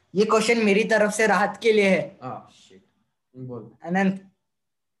 ये क्वेश्चन मेरी तरफ से राहत के लिए है। शिट बोल। अनंत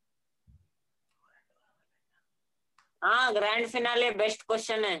हाँ ग्रैंड फिनाले बेस्ट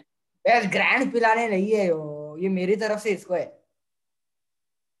क्वेश्चन है। बस ग्रैंड पिलाने नहीं है ये मेरी तरफ से इसको है।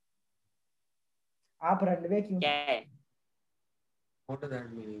 आप रनवे क्यों क्या है? What does that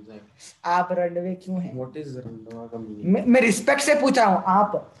mean exactly? आप रनवे क्यों है? What is रंडवा का meaning? मैं रिस्पेक्ट से पूछा हूँ।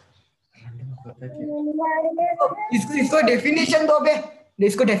 आप रंडवा पता क्या? इसको डेफिनेशन दो बे,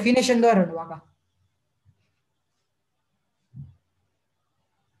 इसको डेफिनेशन दो रनवा का।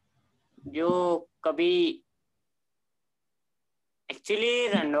 जो कभी एक्चुअली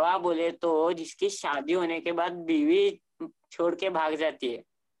रंडवा बोले तो जिसकी शादी होने के बाद बीवी छोड़ के भाग जाती है।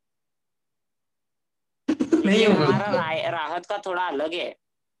 नहीं हमारा राहत का थोड़ा अलग है।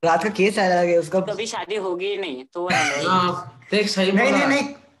 रात का केस अलग है उसका, कभी शादी होगी ही नहीं तो वो रंडवा। हाँ देख सही बोला। नहीं नहीं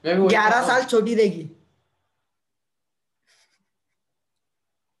नहीं 11 साल छोटी रहेगी।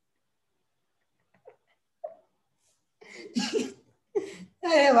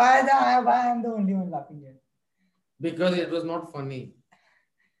 Hey, why I am the only one laughing here? Because it was not funny.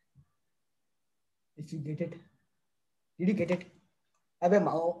 Did you get it? Did you get it? अबे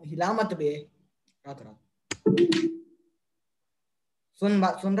माओ हिला मत बे। रात रात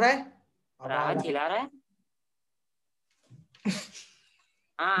सुन रहा है? राहत हिला रहा है।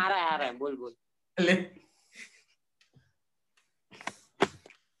 हाँ आ रहा है बोल बोल। ले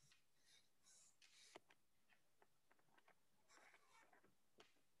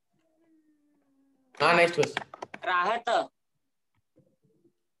हाँ next question. Rahat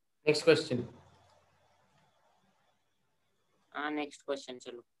next question. हाँ नेक्स्ट क्वेश्चन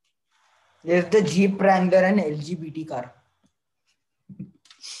चलो। Is the Jeep Wrangler an LGBT car?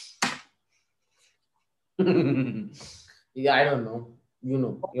 Yeah, I don't know. You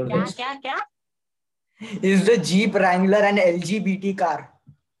know. You're क्या next. क्या क्या? Is the Jeep Wrangler an LGBT car?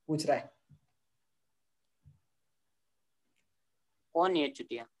 पूछ रहा है। कौन ये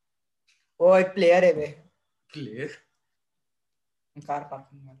चुतिया? वो एक प्लेयर है बे, Clear. कार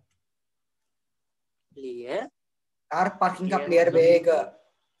पार्किंग में। प्लेयर? कार पार्किंग का प्लेयर बे एक।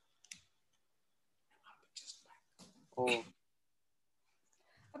 ओ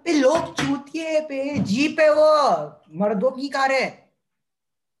अबे लोग चूतिए पे, जीप है वो, मर्दों की कार है।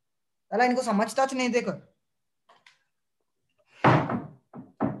 साला इनको समझता तो नहीं। देखो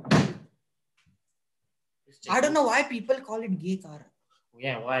I don't know why people call it gay car.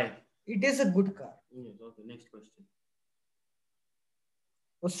 Yeah, why? It is a good car. Yes, okay, next question.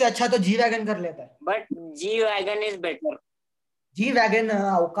 उससे अच्छा तो जी वैगन कर लेता है. But G-Wagon is better. G wagon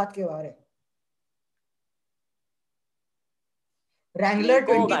औकात के बाहर है. रैंगलर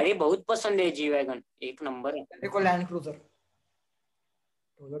को 20 गाड़ी बहुत पसंद है, G-Wagon एक नंबर है. तेरे को land cruiser,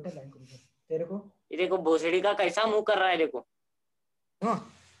 Toyota land cruiser. तेरे को ये देखो भोसड़ी का कैसा मुंह कर रहा है, देखो.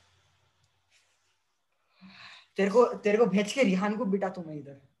 हाँ, तेरे को भेज के रिहान को बिठा तुम्हें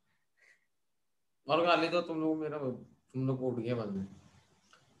इधर. और गाली तो तुम लोग उठ गए बाद में.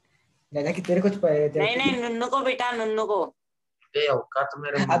 लगा कि तेरे कुछ नहीं नुन्नू को बिठा, नुन्नू को. ए औकात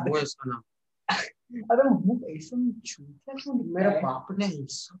मेरे मुंह है इसका नाम. अबे मुंह ऐसा छूटा क्यों? मेरे बाप ने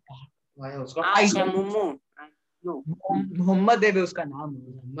ऐसा पाया उसका. अच्छा मुम्मू. मोहम्मद है उसका नाम.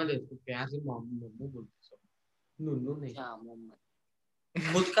 मोहम्मद है, उसको प्यार से मोहम्मद बोलते सब. नुन्नू नहीं. अच्छा मोहम्मद.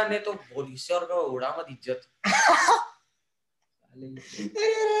 खुद का नहीं तो बोली से और का उड़ा मत इज्जत.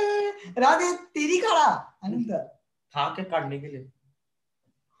 राधे तेरी खड़ा अनंत था के काटने के लिए.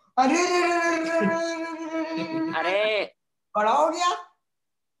 अरे अरे बड़ा हो गया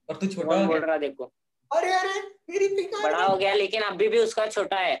और तू छोटा कौन हो बोल गया. रहा देखो. अरे मेरी पिका बड़ा हो गया लेकिन अभी भी उसका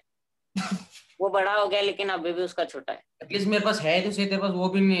छोटा है. वो बड़ा हो गया लेकिन अभी भी उसका छोटा है. एटलीस्ट मेरे पास है तो सही, तेरे पास वो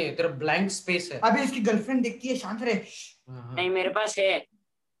भी नहीं है. तेरा ब्लैंक स्पेस है. अभी इसकी गर्लफ्रेंड देखती है, शांत रहे. नहीं मेरे पास है,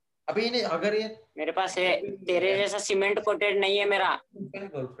 अभी नहीं, अगर ये मेरे पास है. तेरे जैसा सीमेंट कोटेड नहीं है मेरा.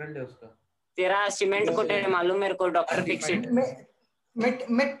 गर्लफ्रेंड है उसका. तेरा सीमेंट कोटेड है मालूम मेरे को, डॉक्टर फिक्सिट.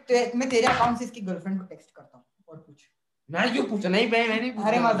 मैं तेरे अकाउंट से इसकी गर्लफ्रेंड को टेक्स्ट करता हूँ और पूछ. मैं क्यों पूछा? नहीं मैं नहीं पूछा.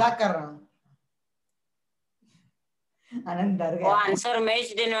 अरे मजाक कर रहा हूँ. आनंद डर वो गया. आंसर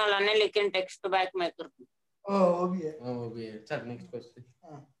मैच देने वाला नहीं, लेकिन टेक्स्ट बैक मैं कर दूं. ओ वो भी है. वो भी है. चल नेक्स्ट क्वेश्चन.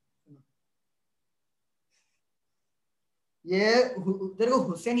 ये तेरे को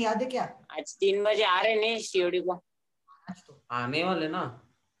हुसैन याद है क्या? आज 3 बजे आ रहे नहीं सीओडी को. आज तो आने वाले ना.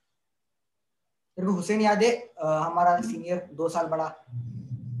 तेरे को हुसैन याद है? हमारा सीनियर 2 साल बड़ा.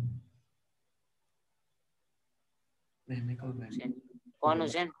 कौन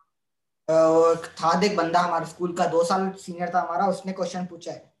हुसैन? था देख बंदा हमारे स्कूल का, 2 साल सीनियर था हमारा. उसने क्वेश्चन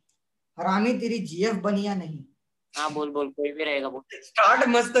पूछा है, हरामी तेरी जीएफ बनी या नहीं? हाँ बोल कोई भी रहेगा बोल. स्टार्ट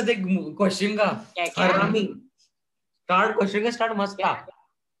मस्त था देख क्वेश्चन का. क्या हरामी. स्टार्ट क्वेश्चन का स्टार्ट मस्त था.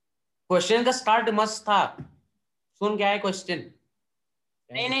 क्वेश्चन का स्टार्ट मस्त था. सुन क्या है क्वेश्चन.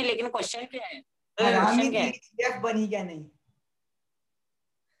 नहीं लेकिन क्वेश्चन क्या है? हरामी क्या है? तेरी जीएफ बनी क्या नहीं?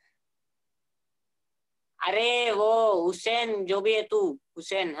 अरे वो हुसैन जो भी है तू,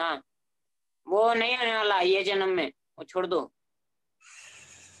 हुसैन. हाँ वो नहीं आने वाला ये जन्म में, वो छोड़ दो.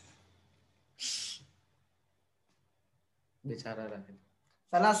 बेचारा रहा.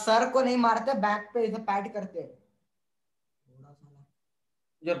 साला सर को नहीं मारते, बैक पे इसे पैट करते.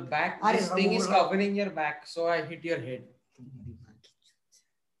 Your back, अरे this thing is बोल रहा- covering your back, so I hit your head.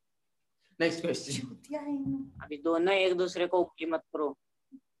 Next question. अभी दोनों एक दूसरे को उंगली मत करो.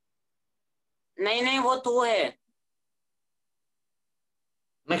 नहीं वो तू है.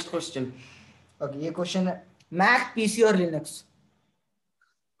 Next question. ओके ये क्वेश्चन है, मैक, पीसी और लिनक्स?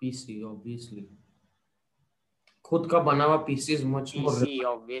 PC obviously. खुद का बना हुआ PC is much more. PC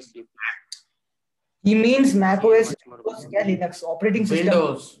obviously. He means Mac OS much more Windows क्या Linux operating system?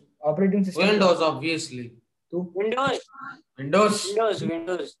 Windows. Operating system. Windows obviously. तू Windows.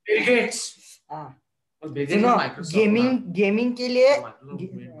 Bill Gates. हाँ. Bill Gates सुनो, is Microsoft. Gaming के लिए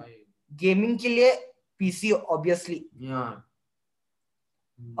Microsoft made by. गेमिंग के लिए PC obviously. Yeah.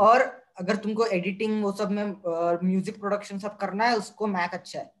 और अगर तुमको एडिटिंग वो सब में म्यूजिक प्रोडक्शन सब करना है उसको मैक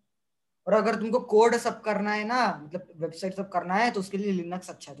अच्छा है. और अगर तुमको कोड सब करना है ना, मतलब वेबसाइट सब करना है, तो उसके लिए लिनक्स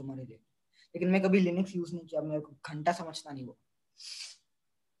अच्छा है तुम्हारे लिए. लेकिन मैं कभी लिनक्स यूज नहीं किया, मेरे को घंटा समझता नहीं वो.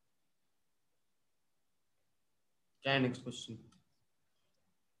 क्या है नेक्स्ट क्वेश्चन?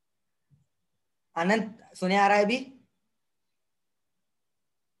 आनंद सुने आ रहा है? अभी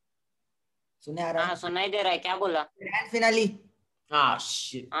सुने आ रहा है? हाँ सुनाई दे रहा है. क्या बोला? Grand finale. Ah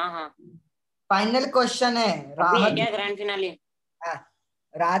shit. हाँ फाइनल क्वेश्चन है. अभी है क्या ग्रैंड फिनाले?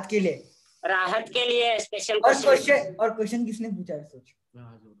 रात के लिए. राहत के लिए स्पेशल और क्वेश्चन किसने पूछा है? सोच.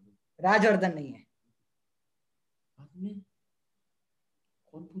 राजवर्धन नहीं है.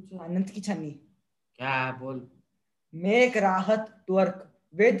 कौन पूछा? आनंद की छन्नी. क्या बोल? Make Rahat twerk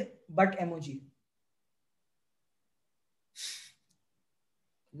with butt emoji.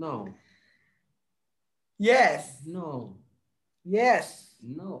 No. Yes. No. Yes.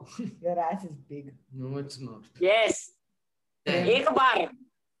 No. Your ass is big. No, it's not. Yes. एक बार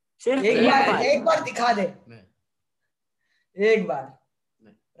सिर्फ एक बार दिखा दे. नहीं. एक बार.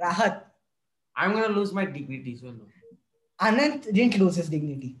 नहीं. राहत. I'm gonna lose my dignity, so no. Anand didn't lose his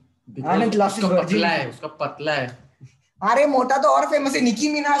dignity. Anand lost his उसका virginity. पतला है, उसका पतला है। अरे मोटा तो और फेमस है, निकी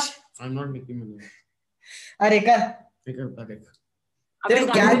Minaj. I'm not Nicki Minaj। अरे कर फिकर था देख। अबे तेरे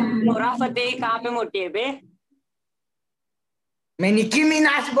को क्या नोरा फतेही कहाँ पे मोटी है बे? मैं निकी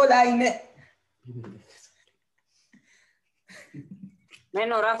मिनाज बोला इन्हें। मैं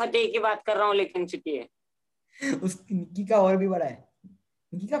नोरा फतेही की बात कर रहा हूँ, लेकिन छुट्टी है। उस निकी का और भी बड़ा है।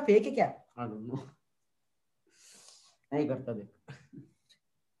 निकी का फेक है क्या? I don't know। नहीं करता देख।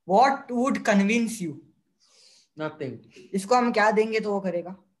 What would convince you? Nothing। इसको हम क्या देंगे तो वो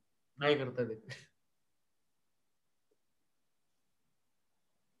करेगा? नहीं करता देख।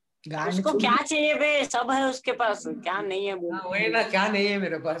 गांड उसको क्या चाहिए बे? सब है उसके पास, क्या नहीं है बोल। हाँ वही ना, क्या नहीं है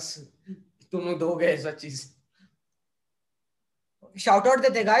मेरे पास, तुम दोगे ऐसा चीज। शाउट आउट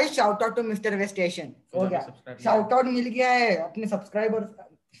देते guys, shout out to mister waste station. हो गया, शाउट आउट मिल गया है अपने सब्सक्राइबर।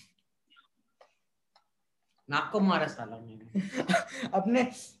 नाक को मारा साला मैंने। अपने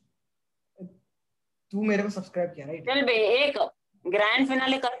तू मेरे को सब्सक्राइब किया राइट? चल बे, एक ग्रैंड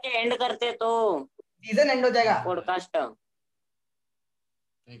फिनाले करके एंड करते तो सीजन एंड हो जाएगा। पॉडकास्ट।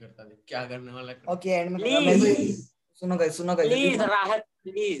 नहीं करता देख, क्या करने वाला है। ओके एंड में प्लीज सुनो गाइस प्लीज राहत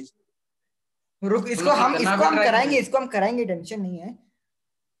प्लीज। रुक, इसको हम कराएंगे, इसको हम कराएंगे, टेंशन नहीं है।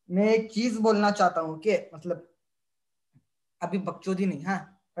 मैं एक चीज बोलना चाहता हूँ कि मतलब अभी बकचोदी नहीं, हाँ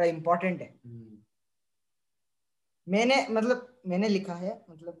बड़ा इंपॉर्टेंट है। मैंने लिखा है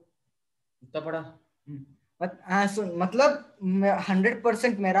मतलब इतना बड़ा। हाँ सुन, मतलब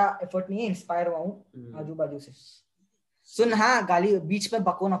 100% मेरा एफर्ट नहीं है, इंस्पायर हुआ हूँ आजू बाजू से। सुन, हाँ गाली बीच पे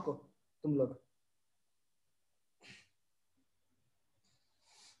बको नको तुम लोग।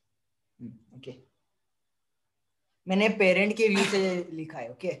 ओके, मैंने पेरेंट के व्यू से लिखा है।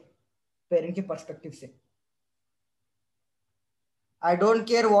 ओके, पेरेंट के पर्सपेक्टिव से। I don't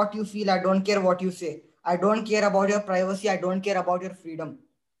care what you feel, I don't care what you say, I don't care about your privacy, I don't care about your freedom.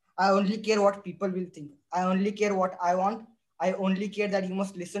 I only care what people will think. I only care what I want. I only care that you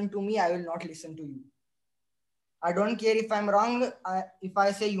must listen to me. I will not listen to you. I don't care if I'm wrong. If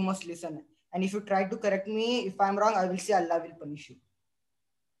I say you must listen, and if you try to correct me, if I'm wrong, I will say Allah will punish you.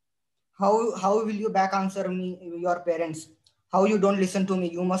 How will you back answer me, your parents? How you don't listen to me?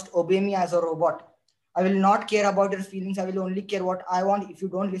 You must obey me as a robot. I will not care about your feelings. I will only care what I want. If you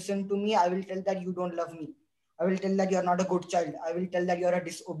don't listen to me, I will tell that you don't love me. I will tell that you are not a good child. I will tell that you are a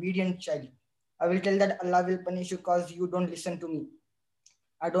disobedient child. I will tell that Allah will punish you because you don't listen to me.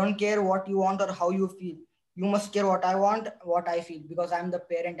 I don't care what you want or how you feel. You must care what I want, what I feel, because I am the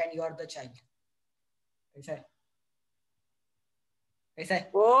parent and you are the child. ऐसा है, ऐसा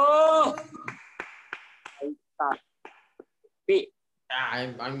है। ओ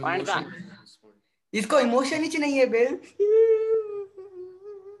इसको emotion ही नहीं है बे,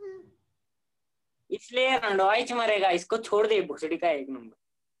 इसलिए रंडवाइच मरेगा। इसको छोड़ दे, भुसड़ी का एक नंबर।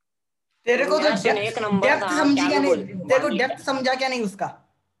 तेरे को तो एक नंबर डेप्थ था, समझी क्या क्या भी नहीं? बोल। तेरे को डेप्थ समझा क्या नहीं उसका?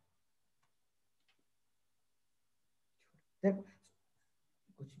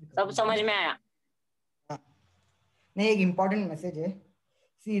 सब समझ में आया। नहीं, एक important मैसेज है।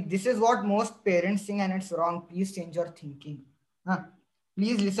 See, this is what most parents think and it's wrong. Please change your thinking.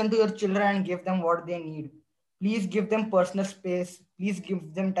 Please listen to your children and give them what they need. Please give them personal space. Please give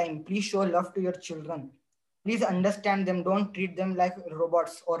them time. Please show love to your children. Please understand them. Don't treat them like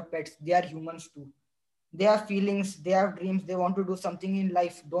robots or pets. They are humans too. They have feelings. They have dreams. They want to do something in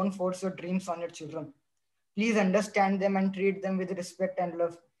life. Don't force your dreams on your children. Please understand them and treat them with respect and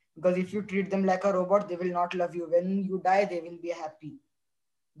love. Because if you treat them like a robot, they will not love you. When you die, they will be happy.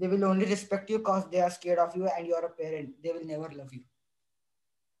 They will only respect you because they are scared of you and you are a parent. They will never love you.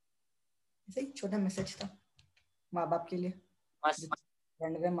 ऐसा ही छोटा message था माँ बाप के लिए।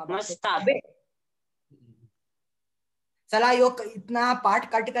 मस्त था। चला यो इतना पार्ट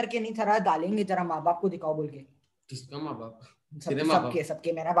कट करके नहीं था, डालेंगे जरा माँ बाप को दिखाओ बोल के। किसका माँ बाप?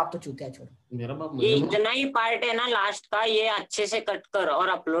 सबके मेरा बाप तो चूतिया छोड़। मेरा बाप, ये इतना ही पार्ट है ना लास्ट का, ये अच्छे से कट कर और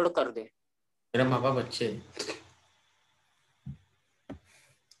अपलोड कर दे। मेरा माँ बाप अच्छे है।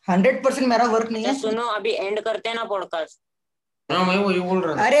 100% मेरा वर्क नहीं है। सुनो, अभी एंड करते हैं ना पॉडकास्ट। हाँ मैं वही बोल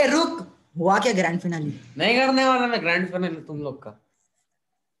रहा था। अरे रुक, हुआ क्या ग्रैंड फिनाले? नहीं करने वाला मैं ग्रैंड फिनाले तुम लोग का।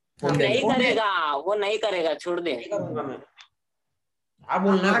 नहीं करेगा वो, नहीं करेगा, छोड़ दे। आप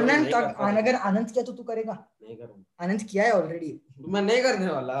बोलना। अगर आनंद किया तो तू करेगा? नहीं करूँगा। आनंद किया है ऑलरेडी। मैं नहीं करने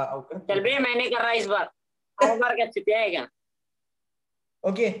वाला। चल बे, मैं नहीं कर रहा इस बार। हर बार क्या छुट्टियां है क्या?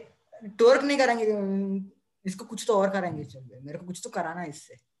 ओके, टोर्क नहीं करेंगे इसको, कुछ तो और करेंगे। चल बे, मेरे को कुछ तो कराना है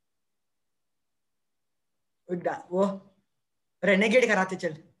इससे। वो रेनेगेड कराते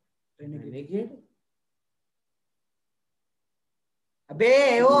चल। रेनेगेड?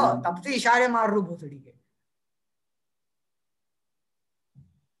 अबे वो तब से इशारे मार रू भोसड़ी के।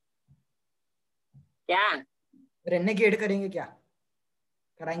 क्या रेनेगेड करेंगे क्या,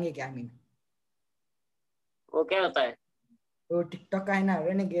 कराएंगे क्या, आई मीन वो क्या होता है? तो टिकटॉक का है ना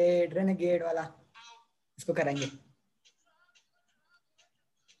रेनेगेड वाला, इसको कराएंगे।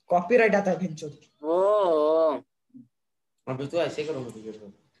 कॉपीराइट आता है भिंचोद। वो अबे तो ऐसे करोगे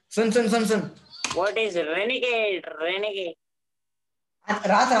तो सुन सुन सुन सुन, व्हाट इज रेनिगेड? रेनिगेड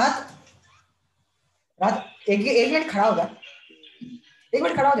रात रात रात, एक मिनट खड़ा हो जा, एक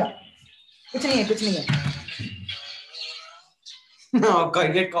मिनट खड़ा हो जा, कुछ नहीं है कुछ नहीं है।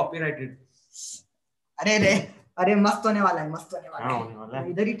 Get copyrighted. अरे रे, अरे मस्त होने वाला है, मस्त होने वाला हाँ है। होने वाला है।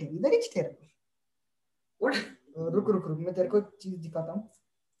 इधर ही ठहर। रुक रुक रुक, मैं तेरे को चीज दिखाता हूँ,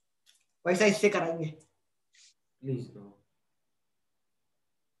 वैसा इससे कराएंगे। Please no.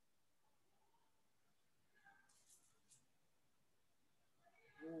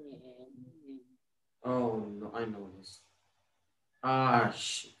 Oh no, I know this. Ah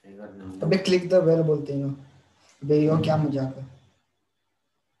shit, I got no. अबे क्लिक द बेल बोलते हैं अबे, यो क्या मजाक है,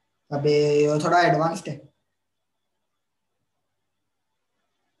 अबे यो थोड़ा एडवांस्ड है।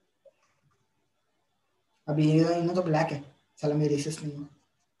 अभी ये इन्हें तो ब्लैक है, साला मैं रेसिस्ट नहीं हूँ,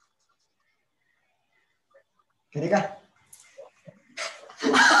 करेगा।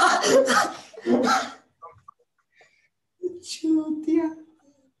 चूतिया,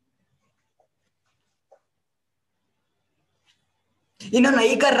 इन्हें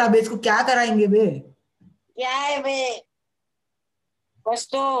नहीं कर रहा बे, इसको क्या कराएंगे बे। क्या है बे? बस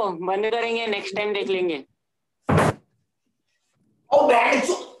तो बंद करेंगे, नेक्स्ट टाइम देख लेंगे। ओ बैंड,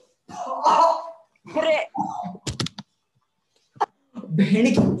 अरे बहन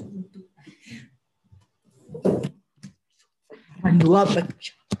की रंडुआ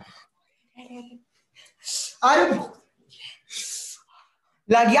बच्चा, अरे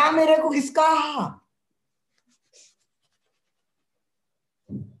लग गया मेरे को किसका।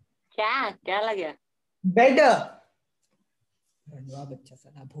 क्या क्या लग गया? बेड, रंडुआ बच्चा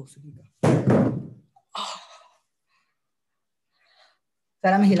साला भोसड़ी का,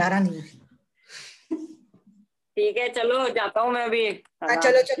 साला मैं हिला रहा नहीं। ठीक है चलो जाता हूँ मैं अभी।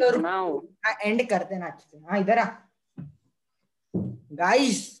 चलो चलो रुक, ना हो एंड करते ना अच्छे से। हाँ इधर आ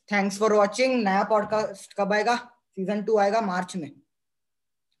गाइस, थैंक्स फॉर वाचिंग। नया पॉडकास्ट कब आएगा? सीजन 2 आएगा मार्च में।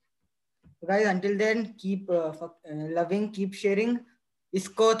 Guys until then keep loving, keep sharing.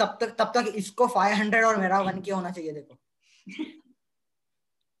 इसको तब तक इसको 500 और मेरा 1K होना चाहिए देखो,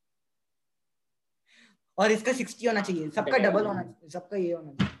 और इसका 60 होना चाहिए, सबका डबल होना चाहिए, सबका ये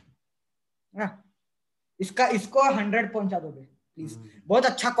होना चाहिए ना। इसको 100 पहुंचा दोगे प्लीज। बहुत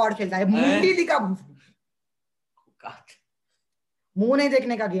अच्छा कॉर्ड खेलता है, मुंडी दिखा, मुंह नहीं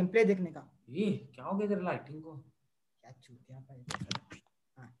देखने का, गेम प्ले देखने का। ये क्या हो गया तेरे लाइटिंग को? क्या चूतिया पाए।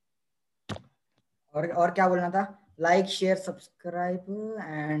 हाँ। और क्या बोलना था? Like share subscribe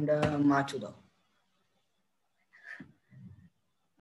and माचुदा।